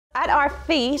At our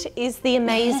feet is the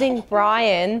amazing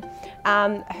Brian,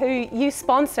 who you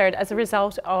sponsored as a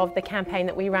result of the campaign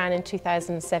that we ran in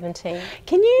 2017.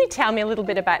 Can you tell me a little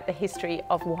bit about the history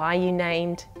of why you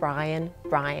named Brian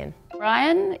Brian?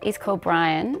 Brian is called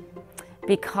Brian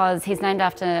because he's named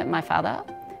after my father,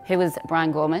 who was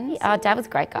Brian Gorman. Our dad was a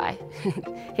great guy.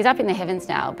 He's up in the heavens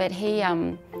now, but he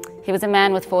was a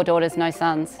man with 4 daughters, no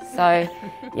sons. So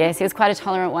yes, he was quite a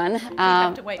tolerant one. You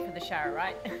have to wait for the shower,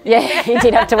 right? Yeah, he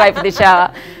did have to wait for the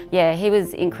shower. Yeah, he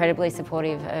was incredibly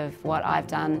supportive of what I've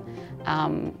done,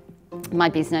 my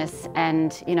business,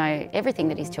 and everything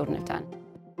that his children have done.